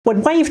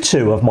When Wave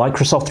 2 of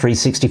Microsoft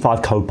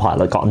 365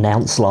 Copilot got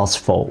announced last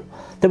fall,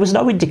 there was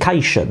no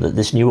indication that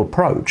this new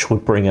approach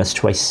would bring us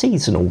to a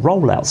seasonal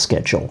rollout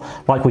schedule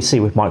like we see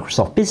with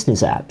Microsoft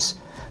Business apps.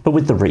 But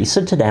with the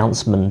recent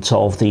announcement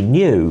of the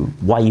new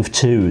Wave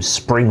 2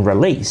 spring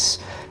release,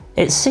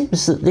 it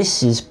seems that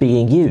this is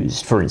being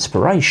used for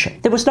inspiration.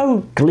 There was no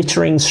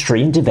glittering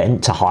streamed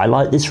event to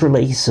highlight this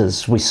release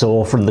as we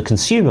saw from the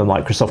consumer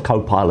Microsoft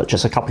Copilot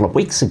just a couple of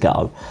weeks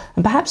ago,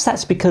 and perhaps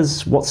that's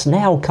because what's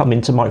now come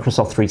into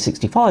Microsoft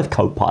 365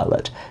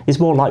 Copilot is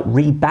more like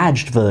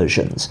rebadged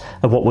versions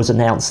of what was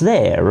announced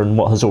there and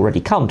what has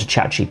already come to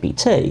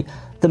ChatGPT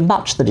than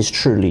much that is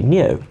truly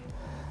new.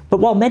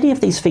 But while many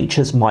of these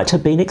features might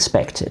have been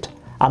expected,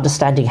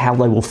 understanding how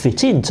they will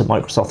fit into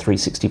Microsoft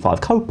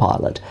 365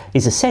 Copilot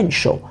is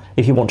essential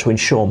if you want to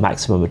ensure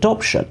maximum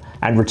adoption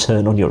and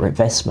return on your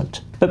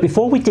investment. But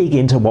before we dig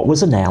into what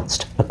was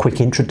announced, a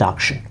quick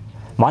introduction.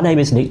 My name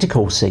is Nick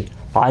DeCourcy.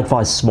 I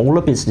advise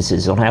smaller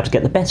businesses on how to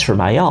get the best from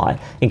AI,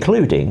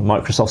 including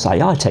Microsoft's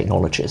AI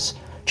technologies.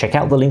 Check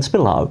out the links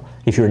below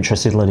if you're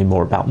interested in learning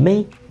more about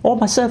me or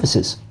my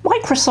services.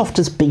 Microsoft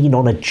has been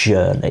on a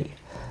journey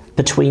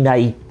between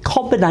a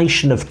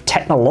combination of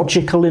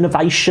technological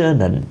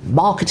innovation and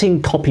marketing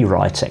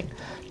copywriting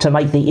to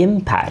make the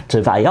impact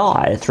of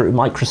AI through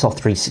Microsoft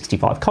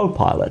 365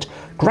 Copilot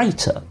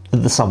greater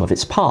than the sum of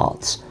its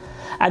parts.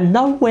 And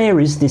nowhere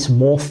is this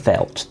more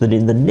felt than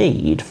in the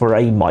need for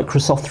a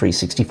Microsoft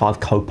 365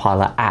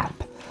 Copilot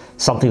app,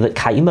 something that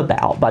came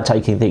about by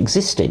taking the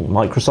existing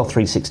Microsoft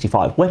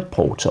 365 web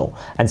portal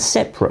and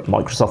separate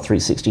Microsoft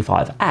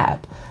 365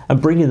 app and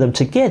bringing them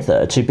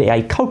together to be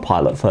a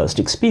Copilot-first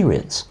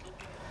experience.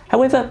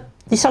 However,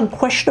 this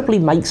unquestionably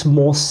makes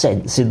more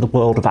sense in the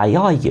world of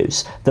AI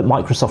use that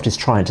Microsoft is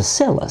trying to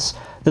sell us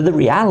than the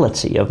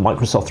reality of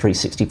Microsoft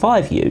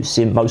 365 use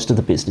in most of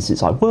the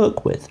businesses I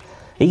work with,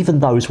 even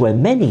those where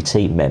many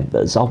team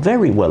members are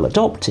very well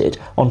adopted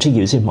onto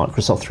using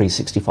Microsoft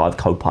 365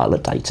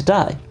 Copilot day to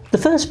day. The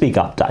first big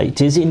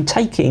update is in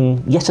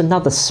taking yet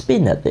another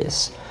spin at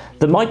this.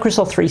 The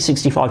Microsoft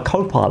 365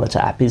 Copilot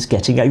app is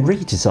getting a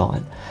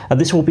redesign,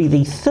 and this will be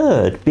the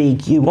third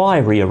big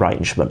UI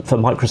rearrangement for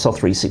Microsoft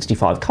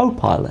 365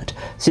 Copilot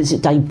since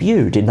it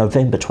debuted in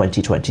November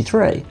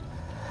 2023.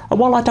 And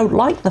while I don't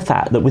like the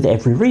fact that with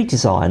every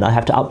redesign I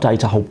have to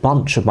update a whole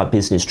bunch of my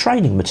business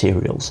training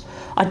materials,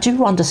 I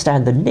do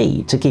understand the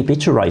need to keep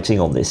iterating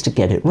on this to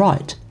get it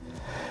right.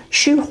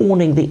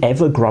 Shoehorning the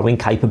ever-growing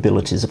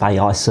capabilities of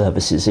AI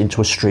services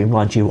into a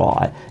streamlined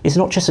UI is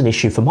not just an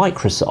issue for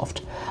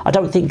Microsoft. I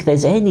don't think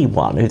there's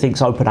anyone who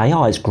thinks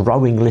OpenAI's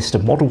growing list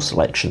of model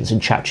selections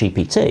in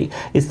ChatGPT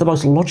is the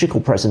most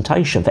logical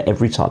presentation for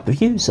every type of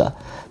user,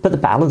 but the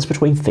balance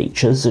between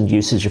features and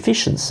usage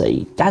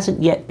efficiency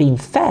hasn't yet been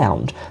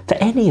found for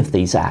any of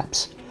these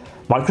apps.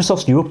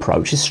 Microsoft's new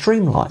approach is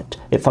streamlined.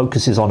 It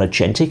focuses on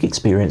agentic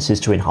experiences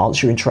to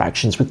enhance your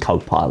interactions with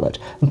Copilot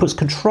and puts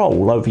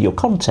control over your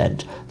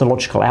content, the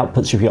logical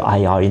outputs of your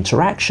AI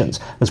interactions,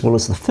 as well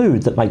as the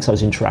food that makes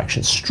those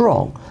interactions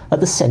strong,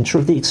 at the centre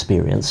of the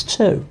experience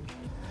too.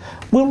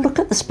 We'll look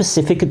at the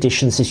specific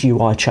additions this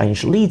UI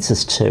change leads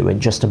us to in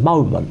just a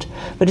moment,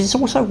 but it's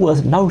also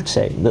worth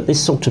noting that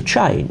this sort of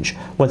change,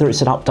 whether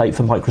it's an update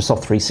for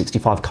Microsoft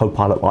 365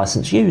 Copilot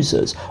licensed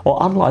users or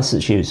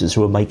unlicensed users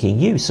who are making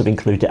use of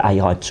included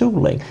AI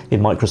tooling in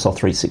Microsoft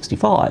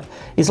 365,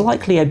 is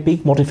likely a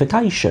big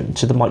modification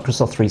to the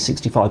Microsoft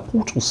 365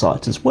 portal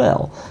site as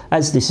well,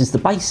 as this is the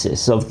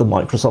basis of the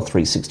Microsoft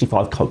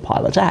 365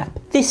 Copilot app.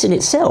 This in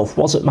itself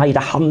wasn't made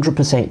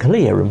 100%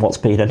 clear in what's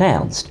been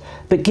announced,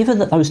 but given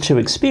that those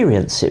two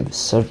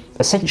experiences have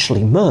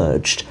essentially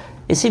merged,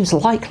 it seems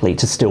likely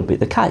to still be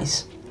the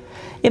case.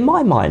 In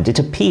my mind, it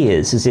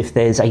appears as if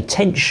there's a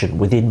tension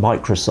within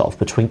Microsoft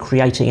between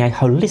creating a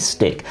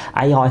holistic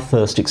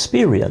AI-first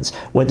experience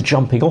where the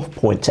jumping off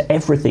point to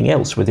everything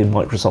else within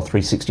Microsoft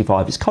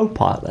 365 is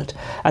Copilot,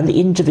 and the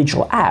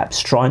individual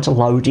apps trying to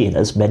load in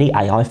as many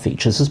AI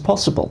features as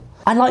possible.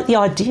 I like the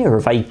idea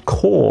of a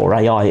core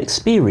AI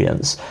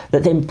experience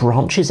that then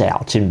branches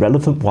out in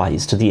relevant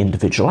ways to the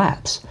individual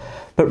apps.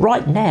 But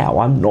right now,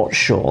 I'm not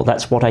sure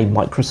that's what a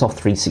Microsoft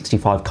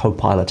 365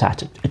 Copilot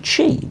app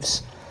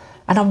achieves,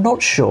 and I'm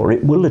not sure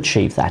it will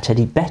achieve that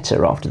any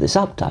better after this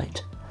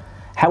update.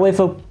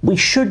 However, we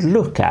should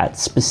look at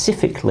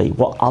specifically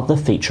what other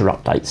feature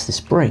updates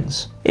this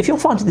brings. If you're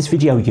finding this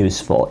video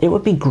useful, it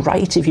would be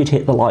great if you'd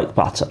hit the like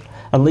button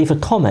and leave a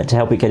comment to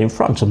help it get in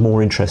front of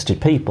more interested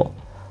people.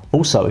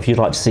 Also, if you'd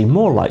like to see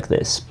more like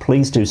this,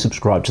 please do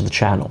subscribe to the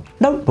channel.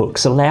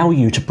 Notebooks allow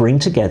you to bring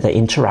together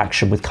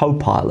interaction with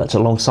Copilot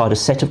alongside a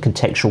set of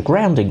contextual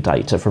grounding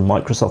data from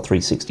Microsoft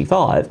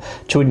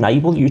 365 to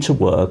enable you to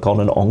work on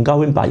an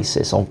ongoing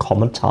basis on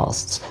common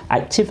tasks,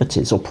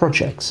 activities, or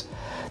projects.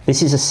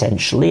 This is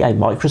essentially a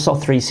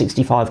Microsoft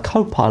 365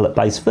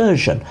 Copilot-based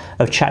version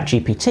of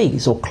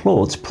ChatGPT's or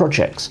Claude's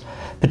projects.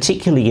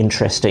 Particularly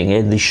interesting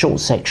in the short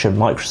section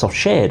Microsoft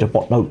shared of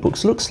what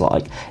Notebooks looks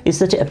like is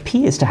that it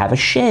appears to have a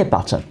share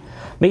button,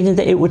 meaning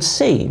that it would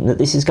seem that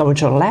this is going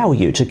to allow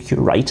you to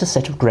curate a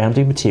set of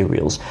grounding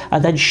materials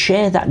and then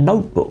share that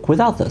notebook with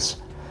others.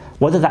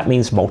 Whether that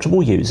means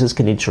multiple users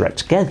can interact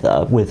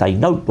together with a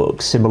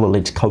notebook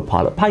similarly to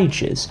Copilot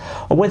Pages,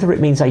 or whether it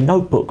means a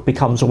notebook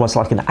becomes almost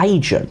like an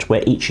agent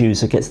where each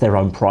user gets their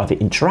own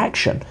private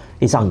interaction,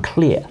 is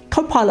unclear.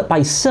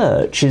 Copilot-based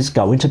search is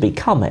going to be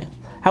coming.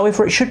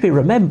 However, it should be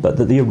remembered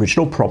that the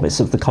original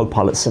promise of the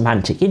Copilot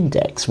Semantic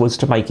Index was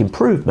to make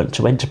improvement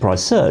to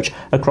enterprise search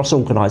across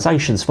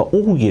organisations for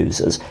all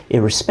users,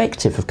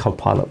 irrespective of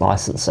Copilot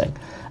licensing.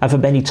 And for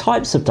many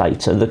types of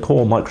data, the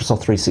core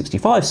Microsoft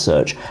 365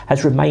 search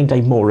has remained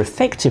a more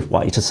effective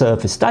way to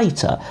surface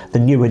data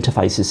than new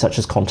interfaces such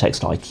as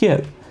Context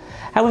IQ.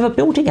 However,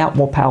 building out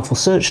more powerful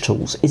search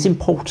tools is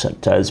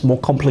important as more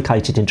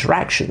complicated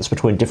interactions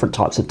between different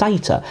types of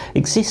data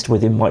exist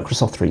within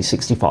Microsoft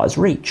 365's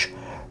reach.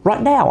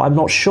 Right now, I'm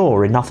not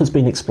sure enough has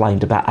been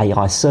explained about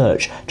AI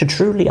search to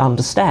truly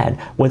understand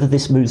whether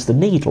this moves the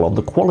needle on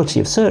the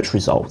quality of search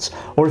results,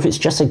 or if it's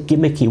just a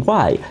gimmicky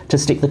way to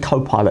stick the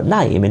Copilot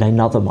name in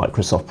another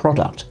Microsoft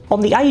product.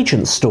 On the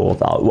Agent Store,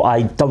 though,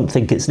 I don't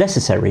think it's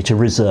necessary to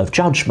reserve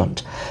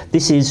judgment.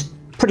 This is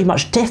pretty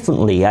much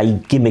definitely a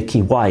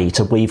gimmicky way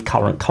to weave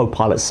current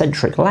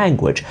Copilot-centric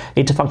language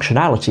into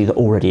functionality that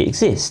already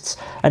exists,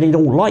 and in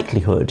all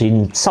likelihood,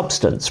 in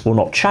substance, will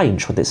not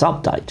change with this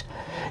update.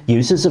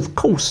 Users of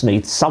course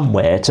need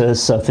somewhere to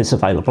surface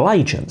available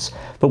agents,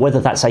 but whether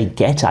that's a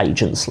Get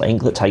Agents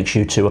link that takes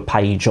you to a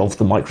page of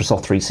the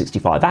Microsoft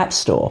 365 App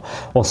Store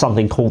or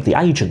something called the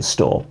Agent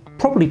Store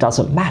probably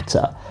doesn't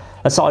matter,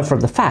 aside from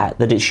the fact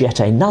that it's yet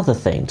another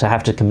thing to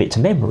have to commit to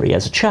memory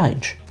as a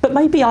change. But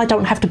maybe I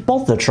don't have to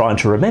bother trying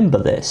to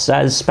remember this,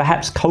 as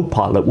perhaps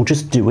Copilot will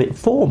just do it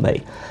for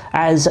me,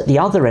 as at the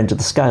other end of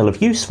the scale of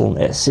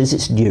usefulness is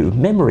its new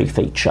memory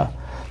feature.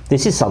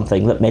 This is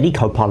something that many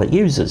Copilot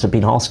users have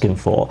been asking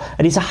for,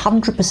 and is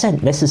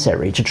 100%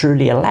 necessary to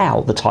truly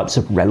allow the types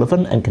of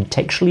relevant and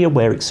contextually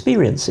aware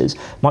experiences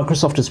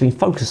Microsoft has been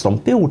focused on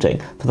building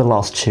for the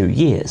last 2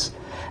 years.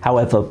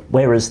 However,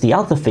 whereas the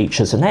other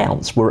features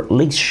announced were at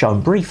least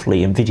shown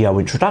briefly in video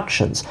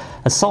introductions,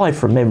 aside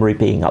from memory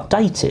being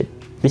updated,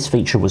 this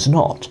feature was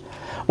not.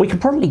 We can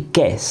probably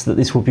guess that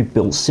this will be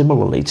built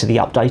similarly to the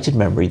updated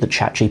memory that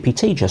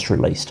ChatGPT just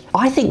released.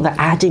 I think that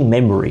adding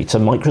memory to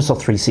Microsoft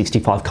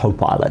 365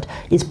 Copilot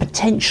is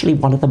potentially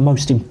one of the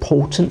most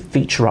important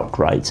feature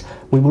upgrades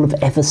we will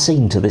have ever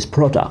seen to this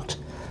product.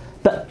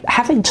 But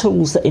having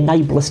tools that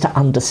enable us to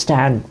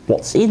understand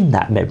what's in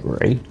that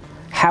memory,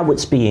 how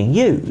it's being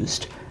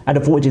used, and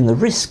avoiding the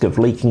risk of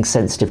leaking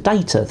sensitive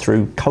data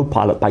through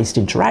Copilot-based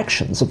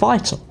interactions are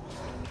vital.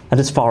 And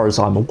as far as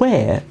I'm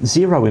aware,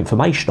 zero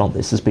information on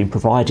this has been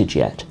provided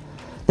yet.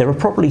 There are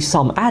probably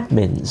some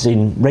admins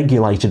in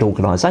regulated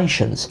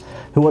organisations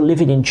who are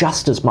living in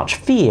just as much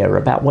fear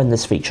about when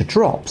this feature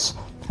drops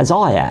as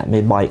I am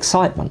in my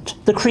excitement.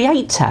 The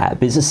Create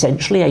tab is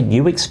essentially a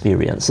new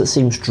experience that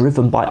seems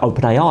driven by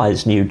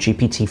OpenAI's new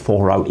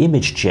GPT-4o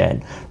image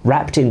gen,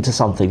 wrapped into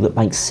something that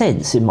makes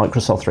sense in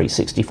Microsoft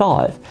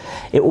 365.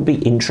 It will be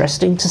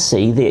interesting to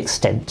see the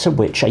extent to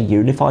which a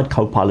unified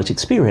Copilot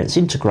experience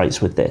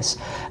integrates with this,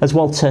 as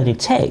while turning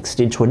text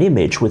into an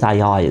image with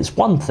AI is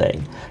one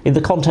thing, in the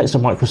context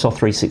of Microsoft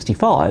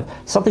 365,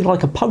 something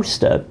like a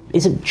poster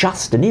isn't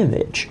just an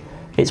image.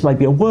 It's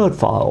maybe a Word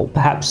file,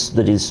 perhaps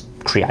that is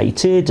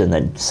created and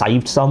then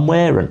saved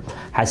somewhere and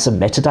has some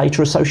metadata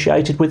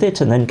associated with it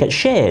and then gets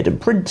shared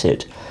and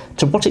printed.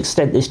 To what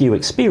extent this new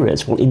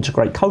experience will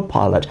integrate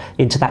Copilot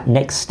into that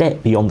next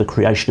step beyond the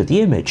creation of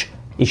the image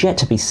is yet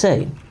to be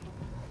seen.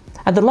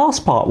 And the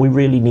last part we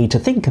really need to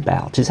think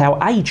about is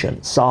how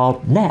agents are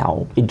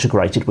now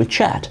integrated with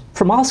chat.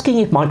 From asking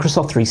if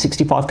Microsoft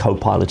 365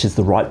 Copilot is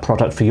the right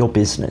product for your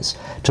business,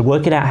 to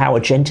working out how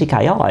Agentic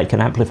AI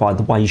can amplify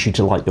the ways you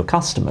delight your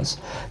customers,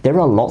 there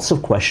are lots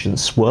of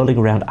questions swirling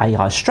around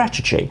AI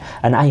strategy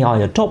and AI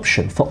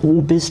adoption for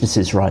all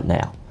businesses right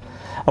now.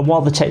 And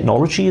while the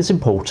technology is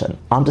important,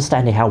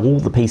 understanding how all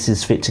the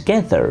pieces fit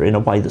together in a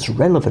way that's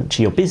relevant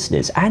to your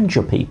business and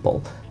your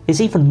people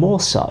is even more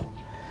so.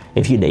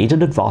 If you need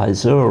an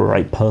advisor or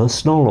a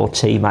personal or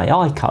team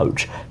AI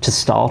coach to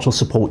start or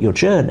support your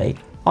journey,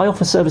 I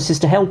offer services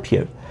to help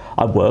you.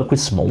 I work with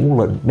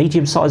small and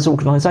medium-sized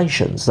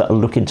organisations that are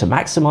looking to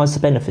maximise the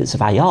benefits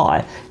of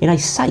AI in a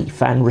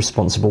safe and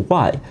responsible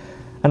way,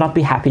 and I'd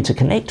be happy to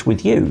connect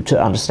with you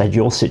to understand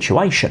your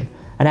situation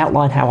and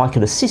outline how I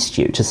can assist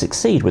you to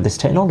succeed with this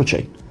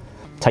technology.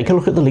 Take a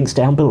look at the links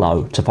down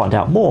below to find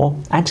out more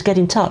and to get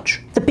in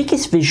touch. The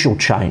biggest visual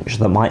change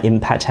that might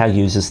impact how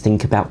users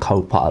think about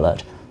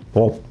Copilot,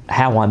 or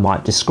how I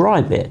might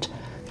describe it,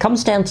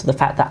 comes down to the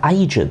fact that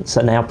agents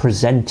are now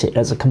presented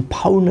as a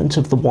component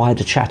of the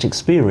wider chat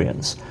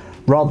experience,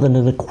 rather than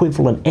an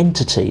equivalent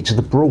entity to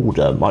the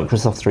broader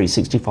Microsoft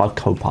 365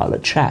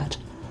 Copilot Chat.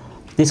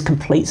 This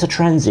completes a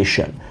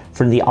transition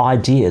from the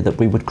idea that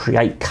we would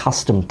create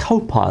custom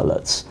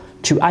Copilots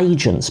to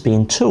agents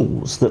being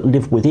tools that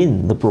live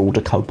within the broader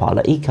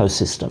Copilot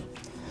ecosystem.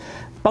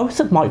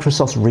 Both of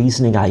Microsoft's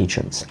reasoning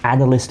agents,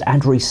 Analyst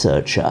and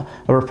Researcher,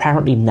 are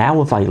apparently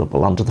now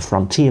available under the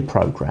Frontier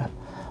program,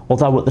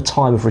 although at the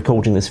time of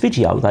recording this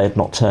video they had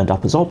not turned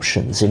up as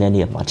options in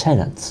any of my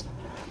tenants.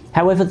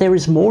 However, there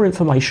is more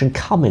information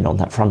coming on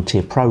that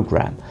Frontier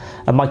program,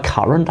 and my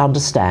current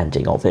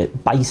understanding of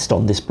it, based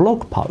on this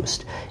blog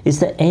post, is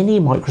that any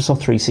Microsoft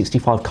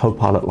 365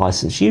 Copilot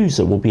licensed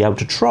user will be able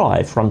to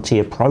try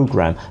Frontier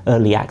program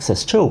early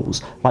access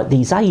tools like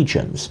these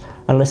agents,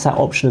 unless that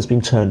option has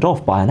been turned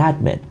off by an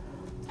admin.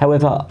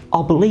 However,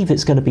 I'll believe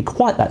it's going to be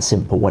quite that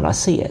simple when I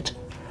see it.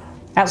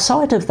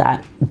 Outside of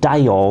that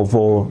day of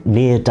or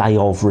near day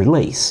of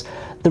release,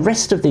 the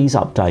rest of these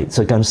updates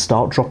are going to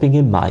start dropping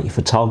in May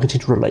for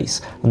targeted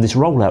release, and this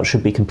rollout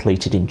should be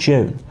completed in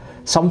June.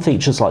 Some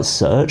features like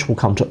search will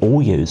come to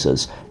all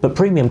users, but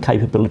premium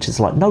capabilities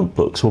like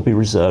notebooks will be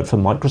reserved for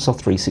Microsoft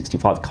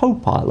 365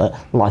 Copilot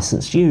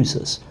licensed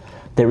users.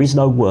 There is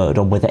no word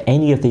on whether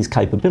any of these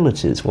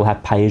capabilities will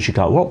have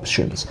pay-as-you-go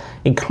options,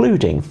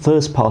 including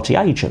first-party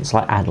agents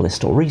like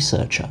Analyst or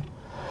Researcher.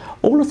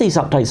 All of these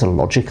updates are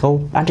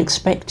logical and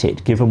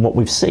expected given what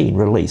we've seen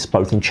released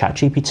both in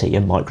ChatGPT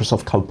and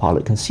Microsoft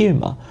Copilot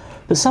Consumer,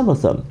 but some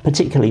of them,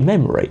 particularly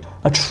memory,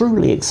 are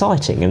truly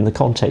exciting in the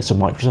context of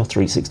Microsoft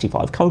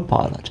 365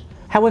 Copilot.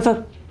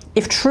 However,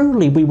 if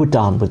truly we were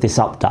done with this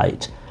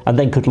update and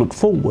then could look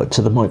forward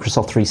to the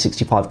Microsoft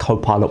 365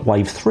 Copilot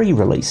Wave 3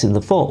 release in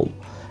the fall,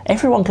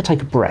 everyone could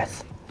take a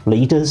breath.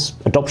 Leaders,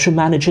 adoption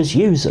managers,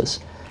 users,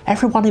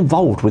 everyone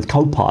involved with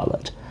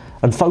Copilot,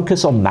 and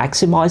focus on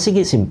maximising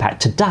its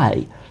impact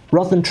today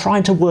rather than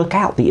trying to work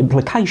out the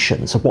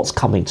implications of what's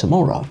coming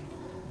tomorrow.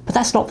 But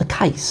that's not the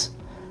case.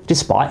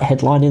 Despite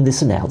headlining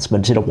this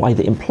announcement in a way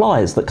that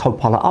implies that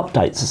Copilot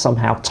updates are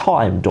somehow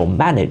timed or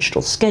managed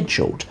or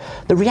scheduled,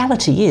 the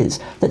reality is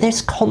that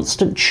there's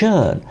constant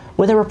churn,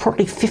 where there are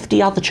probably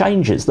 50 other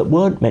changes that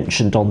weren't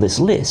mentioned on this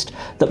list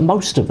that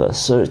most of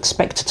us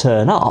expect to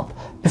turn up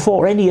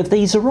before any of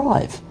these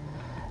arrive.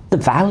 The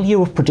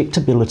value of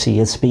predictability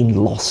has been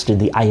lost in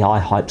the AI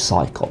hype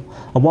cycle,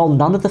 and while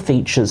none of the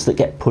features that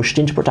get pushed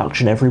into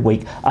production every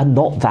week are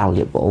not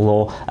valuable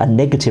or a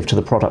negative to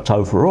the product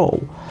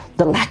overall,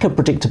 the lack of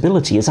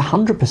predictability is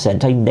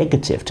 100% a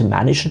negative to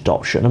managed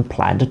adoption and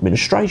planned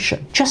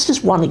administration. Just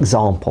as one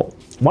example,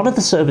 one of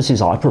the services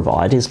I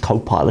provide is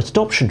Copilot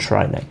adoption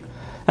training,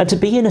 and to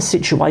be in a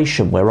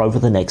situation where over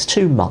the next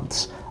 2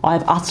 months I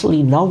have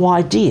utterly no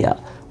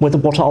idea whether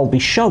what I'll be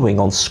showing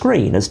on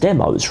screen as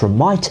demos from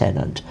my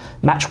tenant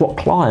match what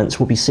clients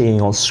will be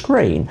seeing on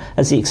screen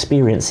as the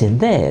experience in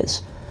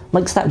theirs,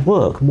 makes that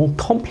work more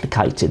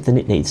complicated than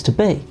it needs to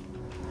be.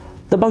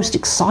 The most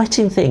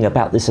exciting thing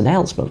about this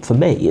announcement for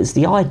me is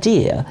the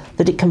idea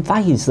that it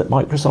conveys that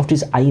Microsoft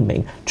is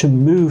aiming to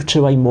move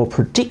to a more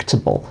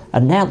predictable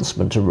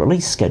announcement and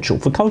release schedule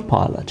for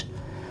Copilot.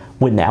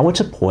 We're now at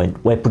a point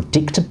where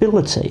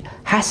predictability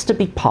has to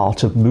be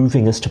part of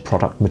moving us to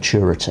product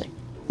maturity.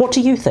 What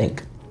do you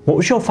think? What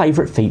was your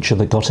favourite feature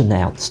that got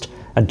announced?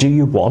 And do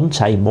you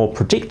want a more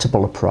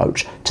predictable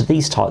approach to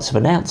these types of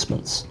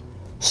announcements?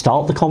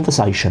 Start the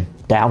conversation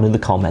down in the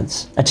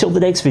comments. Until the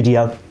next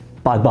video,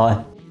 bye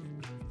bye.